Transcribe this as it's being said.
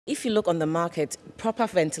If you look on the market, proper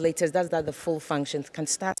ventilators, that's the full functions, can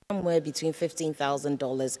start somewhere between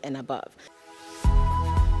 $15,000 and above.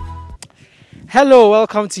 Hello,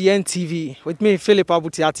 welcome to YEN TV with me, Philip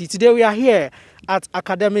Abutiati. Today we are here at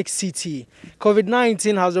Academic City.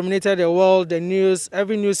 COVID-19 has dominated the world, the news,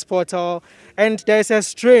 every news portal, and there is a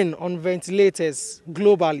strain on ventilators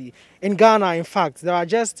globally. In Ghana, in fact, there are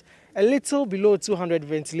just a little below 200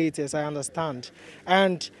 ventilators, I understand.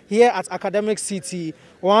 And here at Academic City,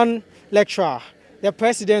 one lecturer, the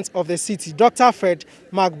president of the city, Dr. Fred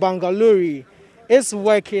McBagonluri, is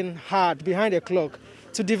working hard behind the clock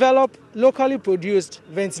to develop locally produced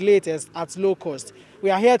ventilators at low cost. We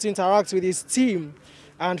are here to interact with his team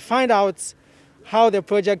and find out how the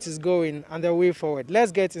project is going and the way forward.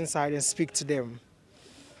 Let's get inside and speak to them.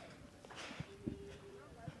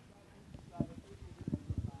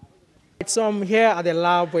 So I'm here at the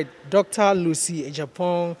lab with Dr. Lucy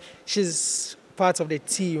Ejapong. She's part of the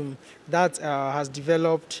team that has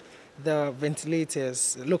developed the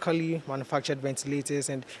ventilators, locally manufactured ventilators,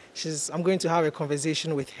 and I'm going to have a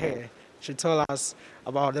conversation with her. She'll tell us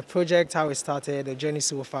about the project, how it started, the journey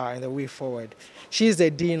so far, and the way forward. She's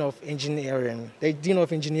the Dean of Engineering,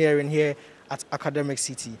 here at Academic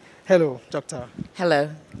City. Hello, Doctor. Hello.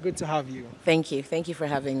 Good to have you. Thank you. Thank you for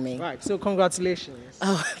having me. Right, so congratulations.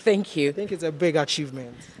 Oh, thank you. I think it's a big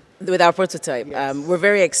achievement. With our prototype, Yes. We're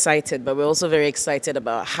very excited, but we're also very excited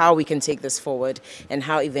about how we can take this forward and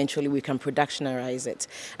how eventually we can productionalize it.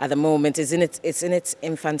 At the moment, it's in its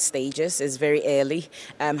infant stages. It's very early.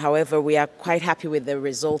 However, we are quite happy with the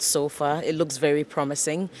results so far. It looks very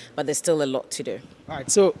promising, but there's still a lot to do. All right,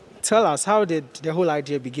 so tell us, how did the whole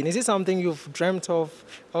idea begin? Is it something you've dreamt of,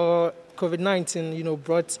 or COVID-19,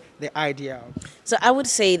 brought the idea? So I would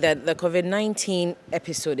say that the COVID-19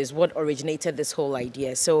 episode is what originated this whole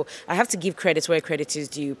idea. So I have to give credit where credit is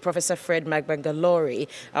due. Professor Fred McBagonluri,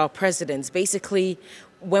 our president, basically,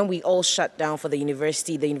 when we all shut down for the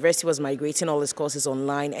university was migrating all its courses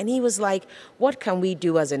online, and he was like, what can we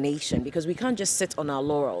do as a nation? Because we can't just sit on our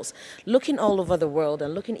laurels. Looking all over the world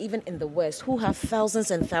and looking even in the West, who have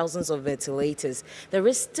thousands and thousands of ventilators, there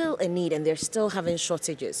is still a need and they're still having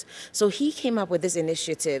shortages. So he came up with this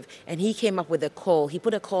initiative, and he came up with a call. He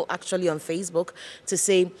put a call actually on Facebook to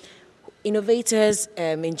say, innovators,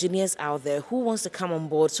 engineers out there, who wants to come on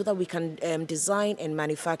board so that we can design and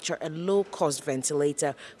manufacture a low-cost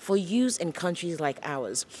ventilator for use in countries like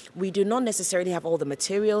ours. We do not necessarily have all the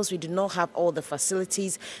materials, we do not have all the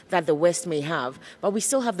facilities that the West may have, but we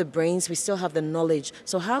still have the brains, we still have the knowledge.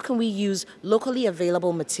 So how can we use locally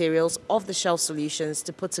available materials, off-the-shelf solutions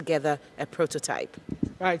to put together a prototype?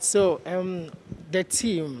 Right, so the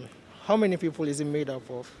team, how many people is it made up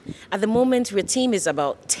of? At the moment, our team is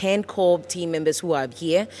about 10 core team members who are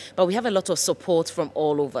here, but we have a lot of support from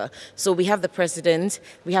all over. So we have the president,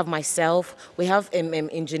 we have myself, we have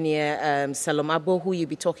engineer Salomabo, who you'll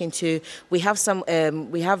be talking to. We have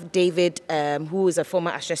we have David, who is a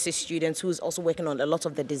former HSC student, who's also working on a lot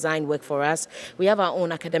of the design work for us. We have our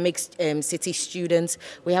own academic city students.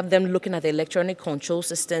 We have them looking at the electronic control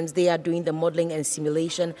systems. They are doing the modeling and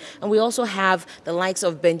simulation. And we also have the likes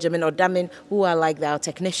of Benjamin or Damin, who are like our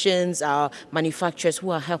technicians, our manufacturers, who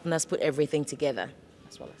are helping us put everything together.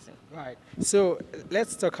 That's what I think. Right. So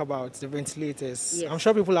let's talk about the ventilators. Yes. I'm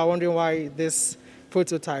sure people are wondering why this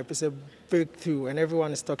prototype is a breakthrough and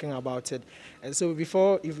everyone is talking about it. And so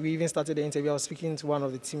before we even started the interview, I was speaking to one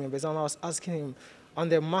of the team members and I was asking him, on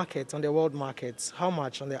the market, on the world markets, how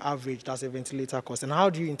much on the average does a ventilator cost, and how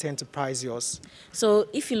do you intend to price yours? So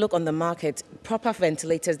if you look on the market, proper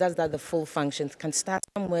ventilators, that's the full functions, can start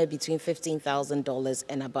somewhere between $15,000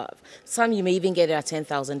 and above. Some you may even get it at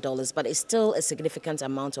 $10,000, but it's still a significant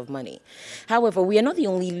amount of money. However, we are not the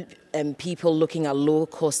only people looking at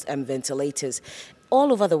low-cost ventilators.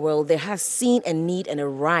 All over the world, there has seen a need and a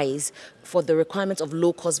rise for the requirements of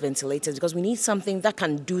low-cost ventilators because we need something that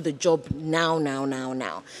can do the job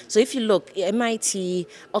now. So if you look, MIT,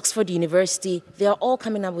 Oxford University, they are all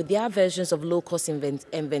coming up with their versions of low-cost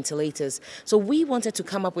ventilators. So we wanted to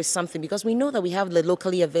come up with something because we know that we have the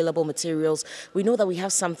locally available materials. We know that we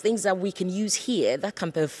have some things that we can use here that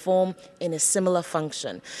can perform in a similar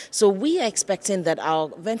function. So we are expecting that our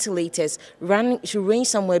ventilators should range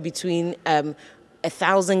somewhere between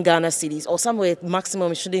 1,000 Ghana cedis, or somewhere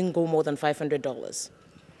maximum, it shouldn't go more than $500.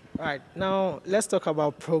 Right, now let's talk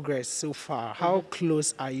about progress so far. How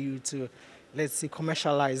close are you to, let's say,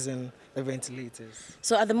 commercializing the ventilators?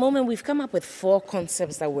 So at the moment, we've come up with 4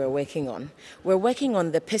 concepts that we're working on. We're working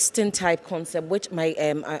on the piston type concept, which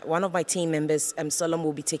one of my team members, Solomon,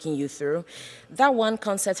 will be taking you through. That one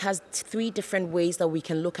concept has 3 different ways that we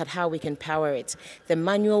can look at how we can power it. The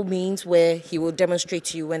manual means, where he will demonstrate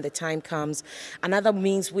to you when the time comes. Another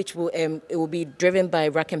means, which will it will be driven by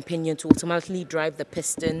rack and pinion to automatically drive the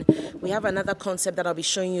piston. We have another concept that I'll be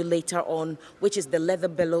showing you later on, which is the leather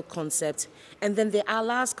bellow concept. And then our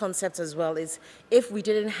last concept as well is, if we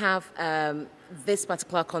didn't have this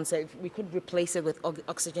particular concept, we could replace it with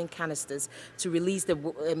oxygen canisters to release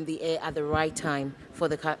the air at the right time for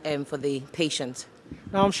the patient.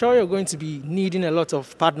 Now, I'm sure you're going to be needing a lot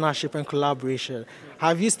of partnership and collaboration.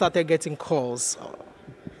 Have you started getting calls?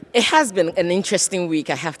 It has been an interesting week,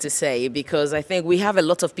 I have to say, because I think we have a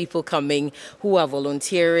lot of people coming who are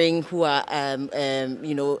volunteering, who are,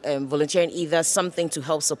 volunteering either something to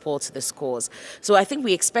help support this cause. So I think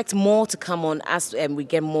we expect more to come on as we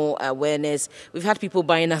get more awareness. We've had people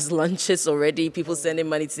buying us lunches already, people sending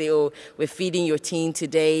money to say, oh, we're feeding your team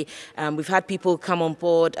today. We've had people come on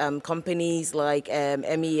board, companies like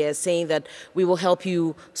MES, saying that we will help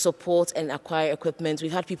you support and acquire equipment.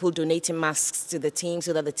 We've had people donating masks to the team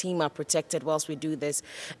so that the team are protected whilst we do this.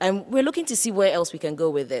 And we're looking to see where else we can go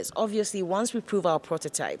with this. Obviously, once we prove our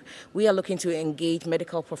prototype, we are looking to engage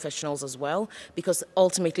medical professionals as well, because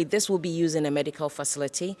ultimately this will be used in a medical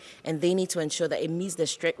facility, and they need to ensure that it meets the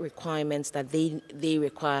strict requirements that they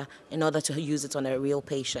require in order to use it on a real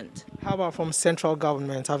patient. How about from central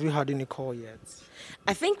government? Have you had any call yet?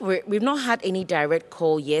 I think we've not had any direct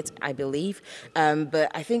call yet, I believe, but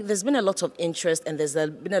I think there's been a lot of interest, and there's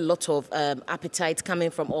been a lot of appetite coming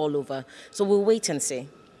from all over. So we'll wait and see.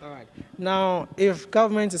 All right. Now, if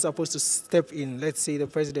government is supposed to step in, let's say the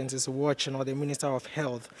president is watching, or the Minister of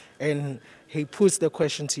Health, and he puts the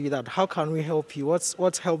question to you that, how can we help you?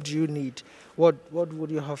 What help do you need? What would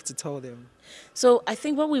you have to tell them? So I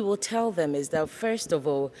think what we will tell them is that, first of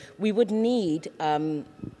all, we would need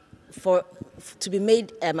to be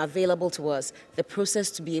made available to us the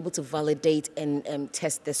process to be able to validate and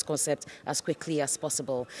test this concept as quickly as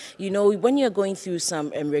possible. You know, when you're going through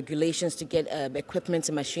some regulations to get equipment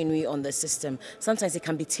and machinery on the system, sometimes it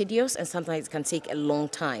can be tedious and sometimes it can take a long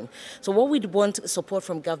time. So what we'd want support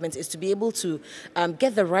from government is to be able to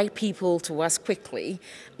get the right people to us quickly,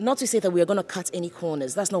 not to say that we are going to cut any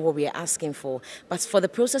corners. That's not what we are asking for, but for the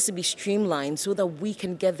process to be streamlined so that we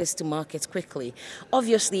can get this to market quickly.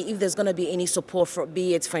 Obviously, if there's going to be any support, for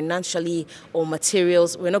be it financially or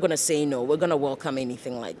materials, we're not going to say no. We're going to welcome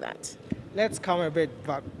anything like that. Let's come a bit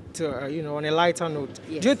back to, on a lighter note.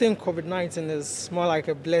 Yes. Do you think COVID-19 is more like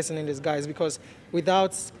a blessing in disguise? Because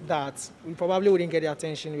without that, we probably wouldn't get the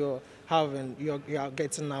attention you're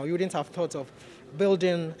getting now. You wouldn't have thought of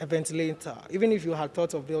building a ventilator. Even if you had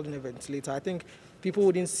thought of building a ventilator, I think people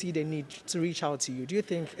wouldn't see the need to reach out to you. Do you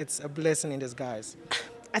think it's a blessing in disguise?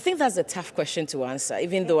 I think that's a tough question to answer,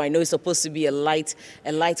 even though I know it's supposed to be a light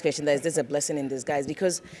question, that is this a blessing in disguise?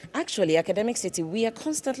 Because actually, Academic City, we are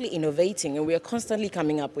constantly innovating and we are constantly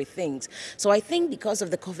coming up with things. So I think because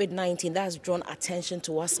of the COVID-19, that has drawn attention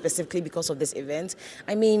to us specifically because of this event.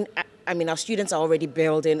 I mean, our students are already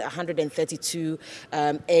building 132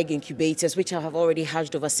 egg incubators, which have already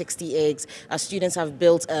hatched over 60 eggs. Our students have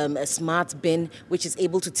built a smart bin, which is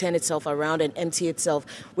able to turn itself around and empty itself.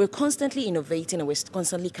 We're constantly innovating and we're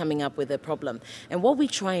constantly coming up with a problem. And what we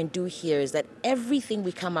try and do here is that everything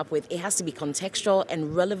we come up with, it has to be contextual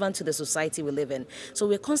and relevant to the society we live in. So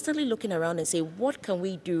we're constantly looking around and say, what can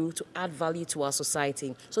we do to add value to our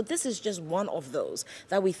society? So this is just one of those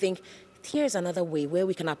that we think, here's another way where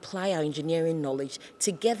we can apply our engineering knowledge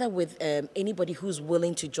together with anybody who's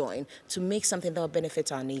willing to join to make something that will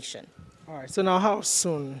benefit our nation. All right, so now how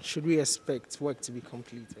soon should we expect work to be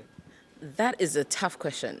completed? That is a tough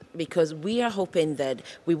question, because we are hoping that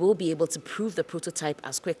we will be able to prove the prototype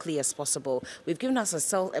as quickly as possible. We've given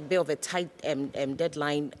ourselves a bit of a tight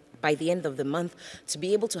deadline by the end of the month to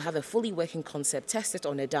be able to have a fully working concept, test it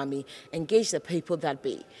on a dummy, engage the people that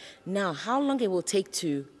be. Now, how long it will take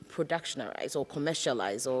to productionize or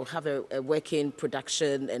commercialize or have a working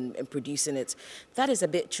production and producing it, that is a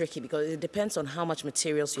bit tricky, because it depends on how much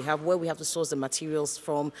materials you have, where we have to source the materials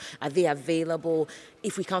from, are they available?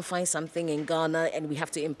 If we can't find something in Ghana and we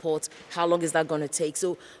have to import, how long is that going to take?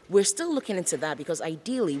 So we're still looking into that, because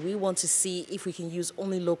ideally we want to see if we can use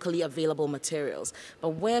only locally available materials. But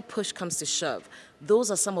where push comes to shove,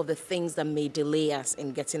 those are some of the things that may delay us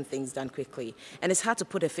in getting things done quickly. And it's hard to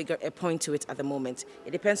put a point to it at the moment.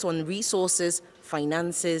 It depends on resources,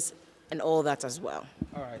 finances, and all that as well.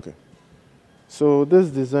 All right. Okay. So this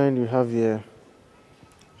design you have here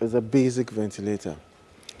is a basic ventilator.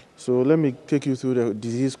 So let me take you through the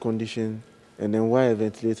disease condition and then why a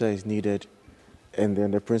ventilator is needed and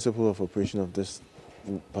then the principle of operation of this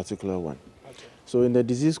particular one. Okay. So in the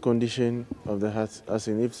disease condition of the heart, as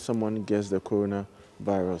in if someone gets the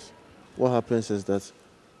coronavirus, what happens is that,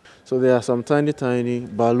 so there are some tiny, tiny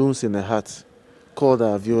balloons in the heart called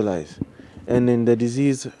alveoli. And in the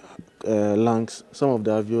disease lungs, some of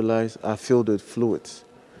the alveoli are filled with fluids.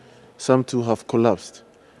 Some too have collapsed.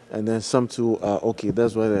 And then some too are okay.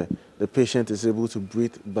 That's why the patient is able to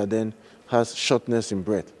breathe, but then has shortness in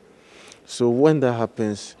breath. So when that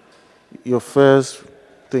happens, your first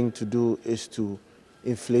thing to do is to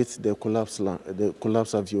inflate the collapsed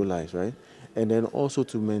alveoli, right? And then also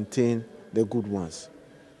to maintain the good ones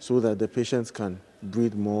so that the patients can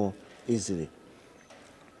breathe more easily.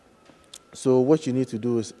 So what you need to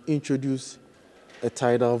do is introduce a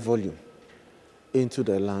tidal volume into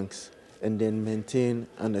the lungs and then maintain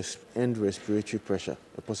an end respiratory pressure,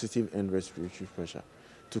 a positive end respiratory pressure,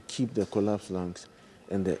 to keep the collapsed lungs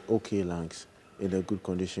and the okay lungs in a good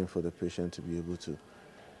condition for the patient to be able to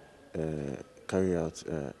carry out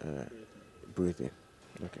breathing.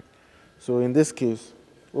 Okay. So in this case,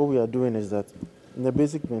 what we are doing is that in the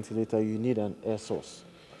basic ventilator, you need an air source,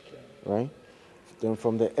 right? Then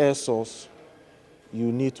from the air source,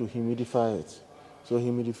 you need to humidify it. So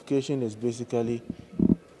humidification is basically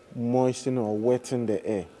moistening or wetting the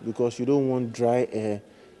air because you don't want dry air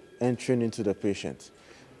entering into the patient.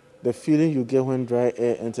 The feeling you get when dry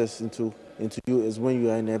air enters into you is when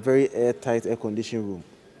you are in a very airtight, air-conditioned room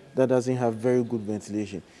that doesn't have very good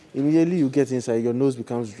ventilation. Immediately you get inside, your nose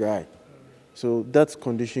becomes dry. So that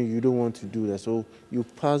condition, you don't want to do that. So you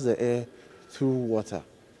pass the air through water,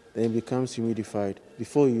 then it becomes humidified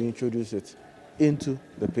before you introduce it into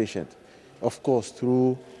the patient. Of course,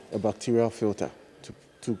 through a bacterial filter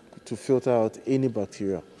to filter out any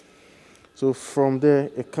bacteria. So from there,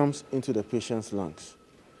 it comes into the patient's lungs.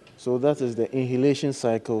 So that is the inhalation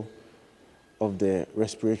cycle of the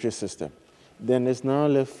respiratory system. Then it's now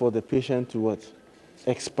left for the patient to what?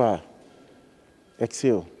 Expire,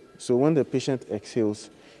 exhale. So when the patient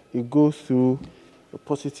exhales, it goes through a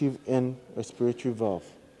positive end respiratory valve.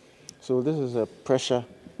 So this is a pressure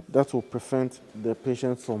that will prevent the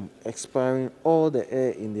patient from expiring all the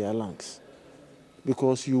air in their lungs,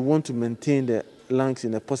 because you want to maintain the lungs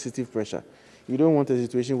in a positive pressure. You don't want a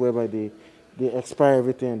situation whereby they expire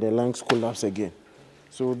everything and the lungs collapse again.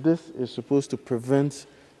 So this is supposed to prevent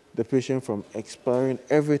the patient from expiring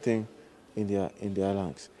everything in their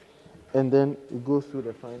lungs. And then it goes through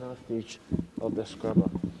the final stage of the scrubber.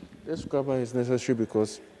 This scrubber is necessary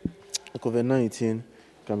because COVID-19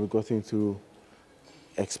 can be gotten through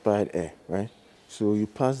expired air, right? So you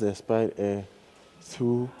pass the expired air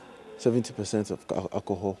through 70% of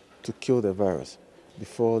alcohol to kill the virus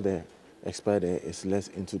before the expired air is let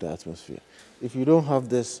into the atmosphere. If you don't have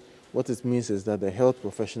this, what it means is that the health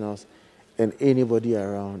professionals and anybody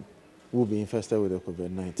around will be infested with the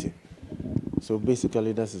COVID-19. So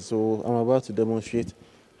basically that's it. So I'm about to demonstrate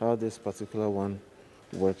how this particular one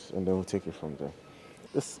works, and then we'll take it from there.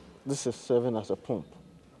 This is serving as a pump,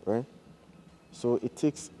 right? So it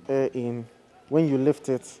takes air in. When you lift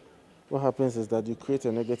it, what happens is that you create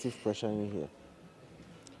a negative pressure in here.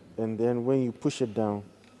 And then when you push it down,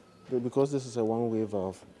 because this is a one-way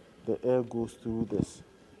valve, the air goes through this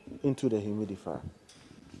into the humidifier.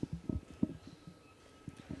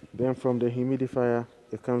 Then from the humidifier,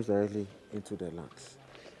 it comes directly into the lungs.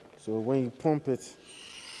 So when you pump it,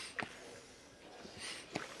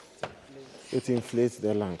 it inflates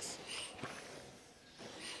the lungs.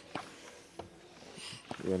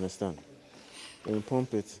 You understand? When you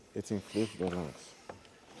pump it, it inflates the lungs.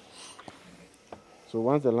 So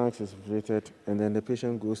once the lungs is inflated, and then the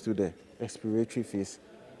patient goes to the expiratory phase,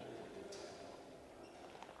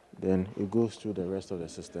 then it goes through the rest of the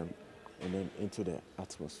system and then into the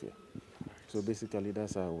atmosphere. So basically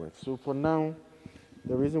that's how it works. So for now,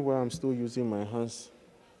 the reason why I'm still using my hands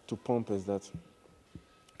to pump is that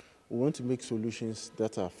we want to make solutions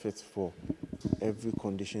that are fit for every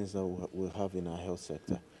conditions that we have in our health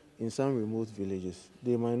sector. In some remote villages,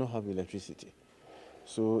 they might not have electricity.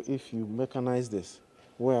 So if you mechanize this,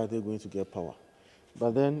 where are they going to get power?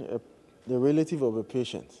 But then the relative of a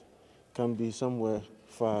patient can be somewhere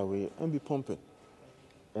far away and be pumping.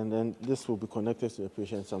 And then this will be connected to the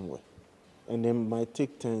patient somewhere. And they might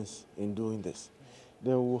take turns in doing this.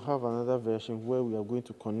 Then we'll have another version where we are going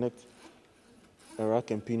to connect a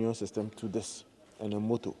rack and pinion system to this and a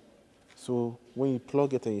motor. So when you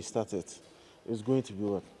plug it and you start it, it's going to be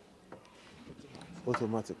what?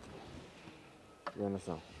 Automatic. You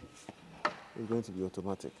understand? It's going to be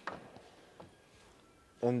automatic.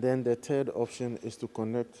 And then the third option is to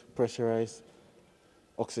connect pressurized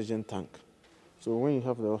oxygen tank. So when you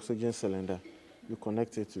have the oxygen cylinder, you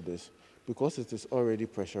connect it to this. Because it is already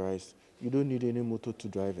pressurized, you don't need any motor to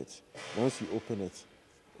drive it. Once you open it,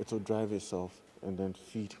 it will drive itself and then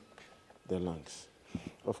feed the lungs.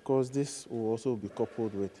 Of course, this will also be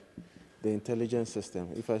coupled with the intelligence system.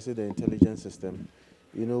 If I say the intelligence system,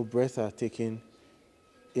 breaths are taken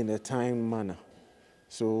in a timed manner.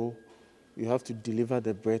 So you have to deliver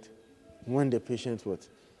the breath when the patient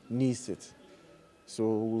needs it.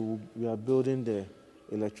 So we are building the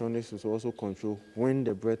electronics to also control when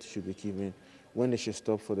the breath should be given, when it should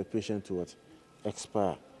stop for the patient to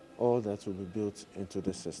expire. All that will be built into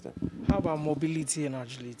the system. How about mobility and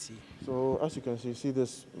agility? So as you can see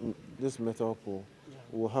this metal pole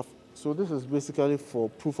will have. So this is basically for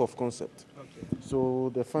proof of concept. Okay.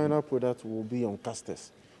 So the final product will be on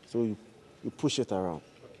casters. So you push it around.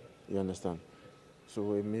 Okay. You understand?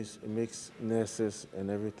 So it makes nurses and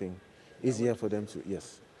everything easier for them to,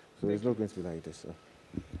 yes. So it's not going to be like this.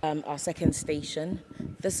 Our second station,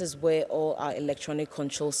 this is where all our electronic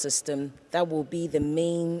control system, that will be the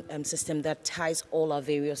main system that ties all our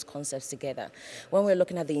various concepts together. When we're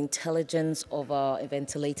looking at the intelligence of our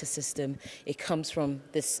ventilator system, it comes from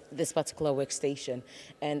this particular workstation.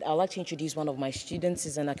 And I'd like to introduce one of my students.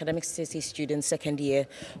 He's an academic city student, second year,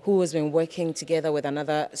 who has been working together with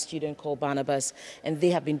another student called Barnabas, and they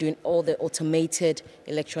have been doing all the automated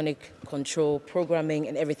electronic control, programming,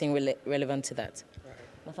 and everything relevant to that.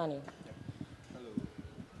 Nathaniel. Hello.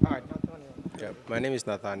 All right, Nathaniel. Yeah, my name is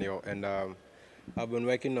Nathaniel, and I've been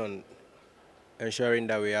working on ensuring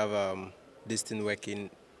that we have this thing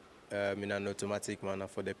working in an automatic manner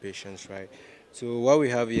for the patients, right? So what we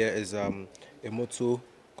have here is a motor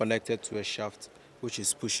connected to a shaft, which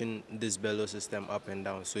is pushing this bellow system up and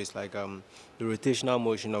down. So it's like the rotational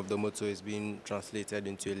motion of the motor is being translated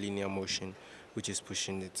into a linear motion, which is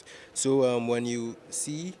pushing it. So when you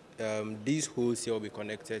see these holes here will be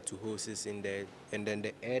connected to hoses in there, and then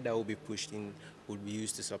the air that will be pushed in would be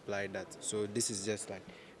used to supply that. So this is just like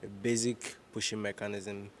a basic pushing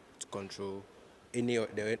mechanism to control any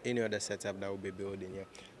other setup that will be built in here.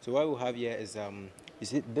 So what we have here is you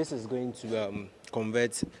see, this is going to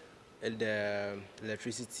convert the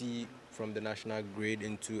electricity from the national grid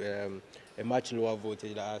into a much lower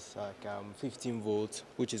voltage that has like 15 volts,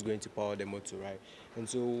 which is going to power the motor, right? And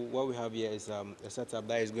so what we have here is a setup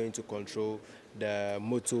that is going to control the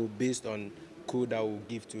motor based on code that will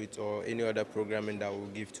give to it or any other programming that will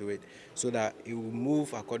give to it, so that it will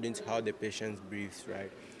move according to how the patient breathes,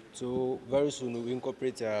 right? So very soon we'll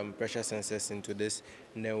incorporate pressure sensors into this,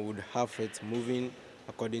 and then we'll have it moving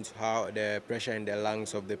according to how the pressure in the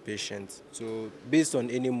lungs of the patient. So based on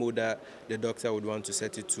any mode that the doctor would want to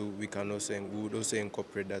set it to, we would also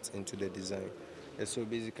incorporate that into the design. And so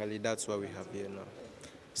basically that's what we have here now.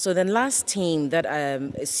 So the last team that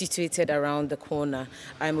is situated around the corner,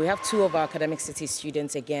 we have two of our academic city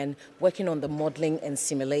students again working on the modeling and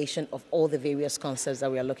simulation of all the various concepts that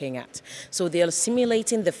we are looking at. So they are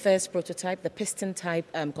simulating the first prototype, the piston type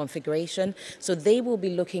configuration. So they will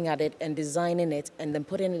be looking at it and designing it and then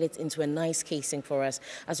putting it into a nice casing for us,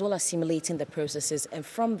 as well as simulating the processes. And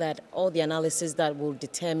from that, all the analysis that will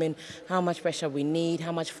determine how much pressure we need,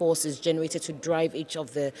 how much force is generated to drive each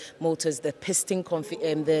of the motors, the piston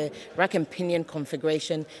the rack and pinion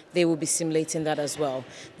configuration, they will be simulating that as well.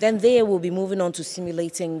 Then they will be moving on to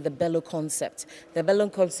simulating the bellow concept. The bellow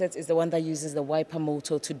concept is the one that uses the wiper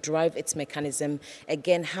motor to drive its mechanism.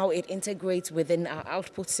 Again, how it integrates within our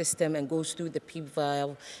output system and goes through the PEEP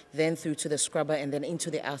valve, then through to the scrubber and then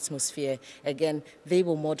into the atmosphere. Again, they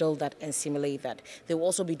will model that and simulate that. They will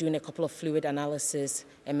also be doing a couple of fluid analysis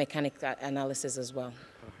and mechanical analysis as well.